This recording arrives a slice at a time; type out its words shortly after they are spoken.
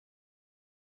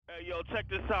Hey, yo, check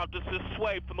this out. This is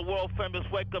Sway from the world-famous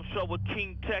Wake Up Show with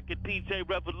King Tech and DJ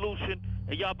Revolution.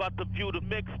 And y'all about to view the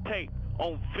mixtape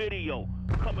on video.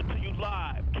 Coming to you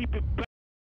live. Keep it back.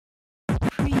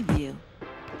 Preview.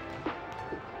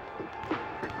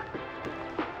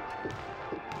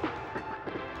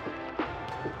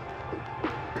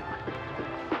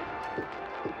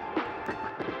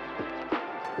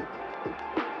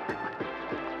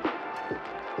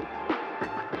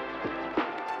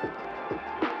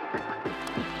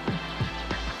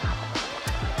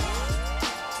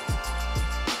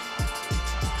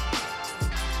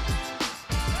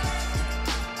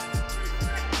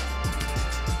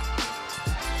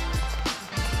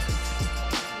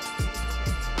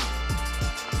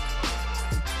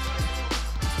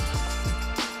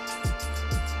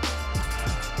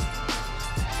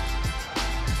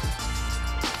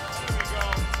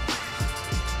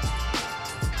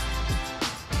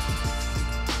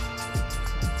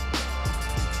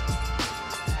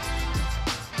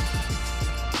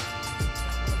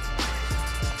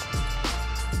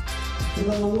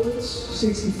 Woods,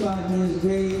 65 years of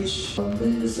age. My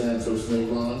name is Santos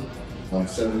Navon. I'm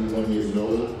 71 years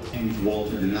old. My name is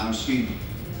Walter Danowski,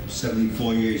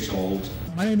 74 years old.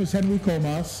 My name is Henry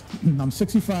Comas. I'm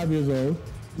 65 years old.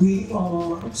 We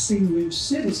are senior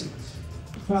citizens.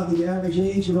 Probably the average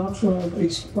age of our club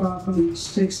is probably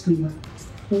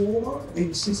 64,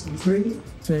 maybe 63.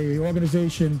 It's an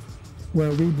organization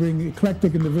where we bring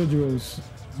eclectic individuals,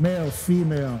 male,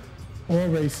 female, all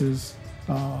races,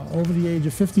 over the age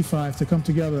of 55 to come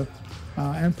together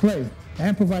and play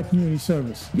and provide community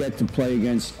service. Get to play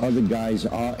against other guys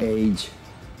our age.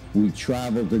 We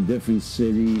travel to different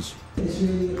cities. It's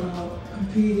really about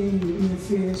competing, being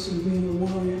fierce, and being a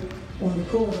warrior on the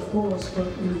court, of course, but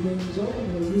when the game is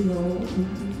over, you know,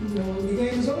 the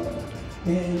game is over.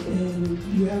 And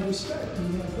you have respect,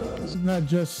 and you have brothers. It's not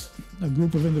just a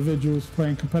group of individuals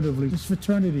playing competitively. It's a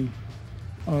fraternity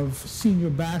of senior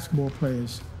basketball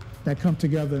players that come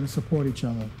together and support each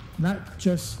other. Not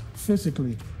just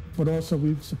physically, but also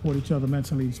we support each other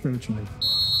mentally and spiritually.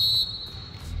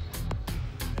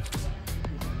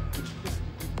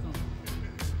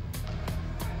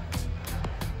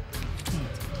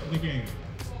 The game,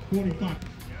 45.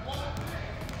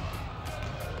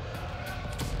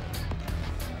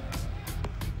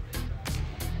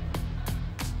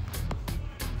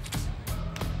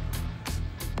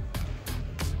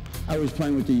 I was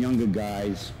playing with the younger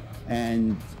guys,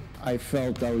 and I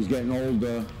felt I was getting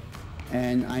older,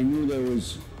 and I knew there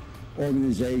was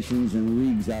organizations and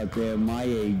leagues out there my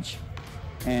age,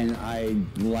 and I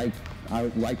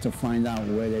would like to find out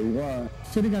where they were.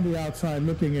 Sitting on the outside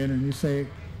looking in, and you say,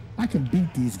 I can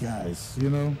beat these guys, you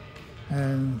know?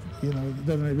 And, you know, it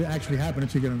doesn't actually happen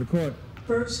until you get on the court.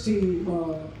 First team,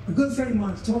 a good friend of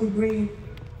mine, Tony Green,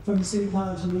 from the City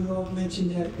College in New York,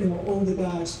 mentioned that there were older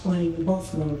guys playing in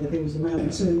Buffalo, that there was around.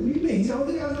 I said, what do you mean? He's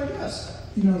older guys like us.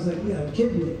 You know, I was like, yeah, I'm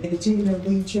kidding me. And the team that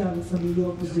we traveled from New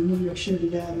York was the New York Sugar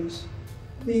Daddies.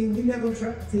 I mean, we never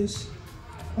practiced.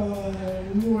 We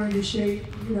weren't in shape.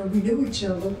 You know, we knew each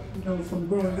other, you know, from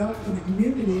growing up in the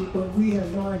community, but we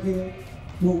had no idea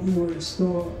what we were in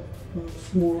store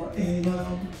for. And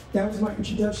that was my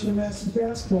introduction to Masters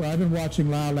basketball. Well, I've been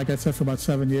watching Lyle, like I said, for about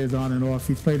 7 years on and off.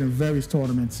 He's played in various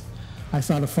tournaments. I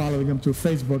started following him through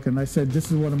Facebook, and I said,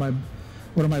 this is one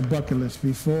of my bucket lists.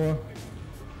 Before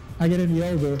I get any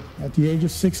older, at the age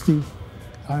of 60,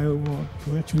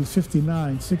 actually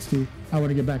 59, 60, I want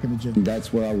to get back in the gym.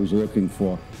 That's what I was looking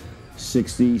for,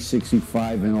 60,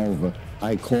 65 and over.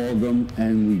 I called him,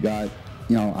 and we got,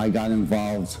 you know, I got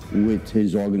involved with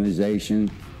his organization,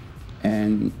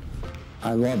 and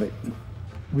I love it.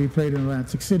 We played in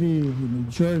Atlantic City, in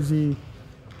New Jersey,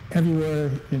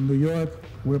 everywhere in New York.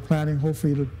 We're planning,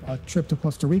 hopefully, a trip to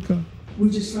Costa Rica.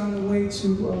 We just found a way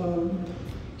to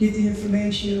get the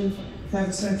information, have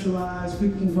it centralized.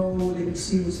 People can go, they can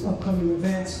see what's upcoming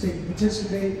events, they can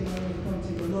participate, and come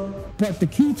take a look. But the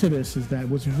key to this is that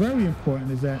what's very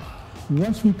important is that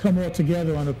once we come all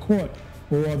together on the court,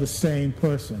 we're all the same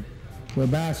person. We're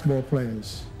basketball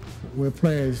players. We're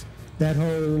players. That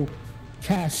whole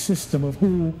caste system of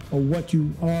who or what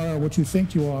you are or what you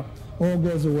think you are all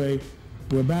goes away.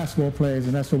 We're basketball players,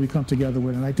 and that's what we come together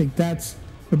with. And I think that's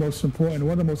the most important,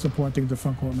 one of the most important things of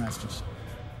Front Court Masters.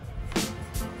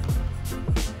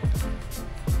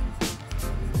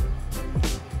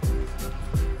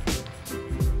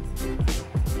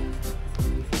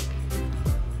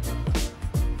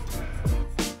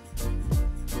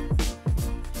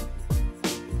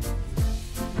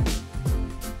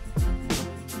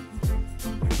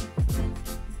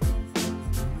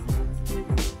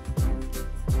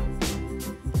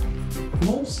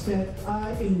 most that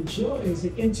I enjoy is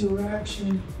the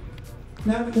interaction,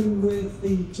 not only with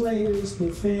the players,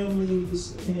 the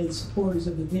families, and supporters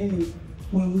of the game,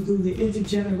 when we do the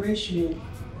intergenerational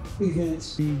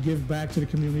events. We give back to the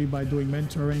community by doing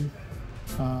mentoring,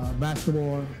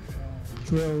 basketball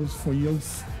drills for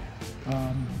youth,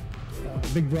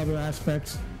 Big Brother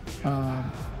aspects,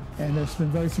 and it's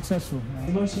been very successful.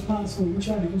 As much as possible, we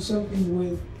try to do something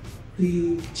with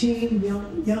the team,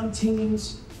 young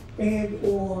teens, and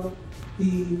or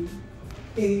the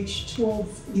age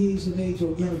 12 years of age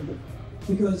or younger.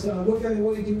 Because what better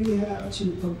way do we have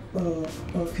to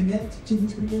connect to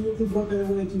the community? What better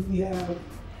way do we have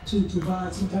to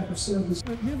provide some type of service?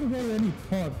 You ever go to any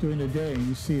park during the day and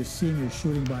you see a senior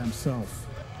shooting by himself?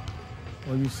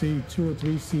 Or you see 2 or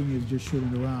 3 seniors just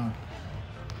shooting around?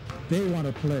 They want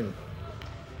to play.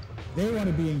 They want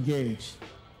to be engaged.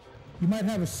 You might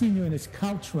have a senior in his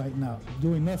couch right now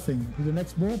doing nothing. He's the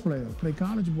next ball player, play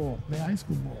college ball, play high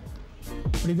school ball.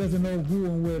 But he doesn't know who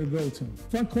and where to go to.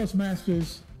 Front Court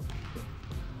Masters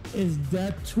is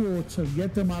that tool to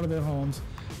get them out of their homes,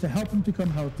 to help them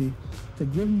become healthy, to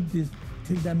give them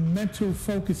that mental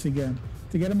focus again,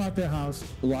 to get them out their house.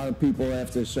 A lot of people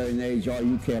after a certain age, oh,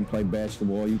 you can't play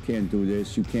basketball, you can't do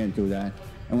this, you can't do that.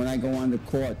 And when I go on the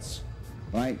courts,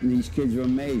 right, and these kids are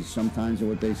amazed sometimes at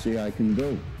what they see I can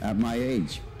do at my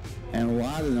age. And a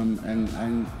lot of them,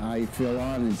 and I feel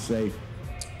honored to say,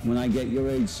 when I get your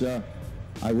age, sir,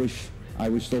 I wish I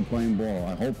was still playing ball.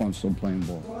 I hope I'm still playing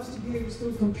ball. For us to be able to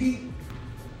still compete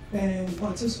and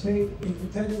participate in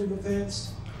competitive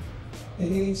events at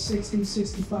age 60,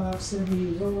 65, 70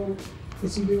 years old,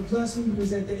 it's a real blessing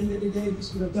because at the end of the day,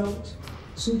 this is adult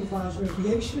supervised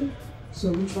recreation.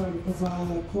 So we try to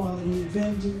provide quality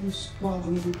venues,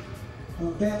 quality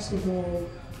basketball,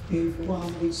 and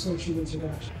quality social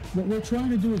interaction. What we're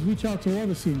trying to do is reach out to all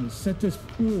the seniors, set this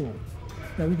pool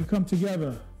that we can come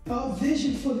together. Our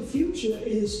vision for the future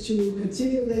is to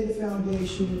continue to lay the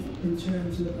foundation in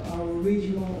terms of our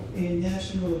regional and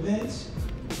national events.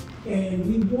 And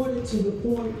we want it to the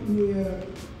point where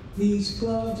these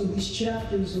clubs or these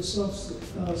chapters are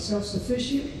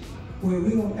self-sufficient, where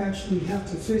we don't actually have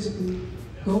to physically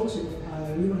go to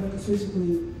Ohio. We don't have to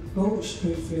physically go to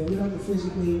Springfield. We don't have to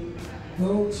physically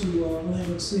go to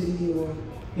Atlantic City or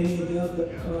any of the other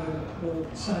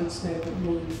sites that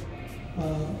run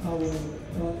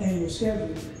our annual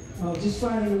schedule. Just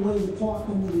finding a way to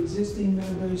partner with existing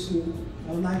members who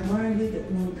are like-minded,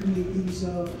 that want to create these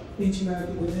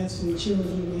interactive events for the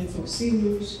children and for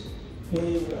seniors.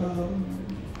 And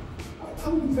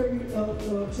I'm very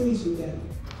pleased with that.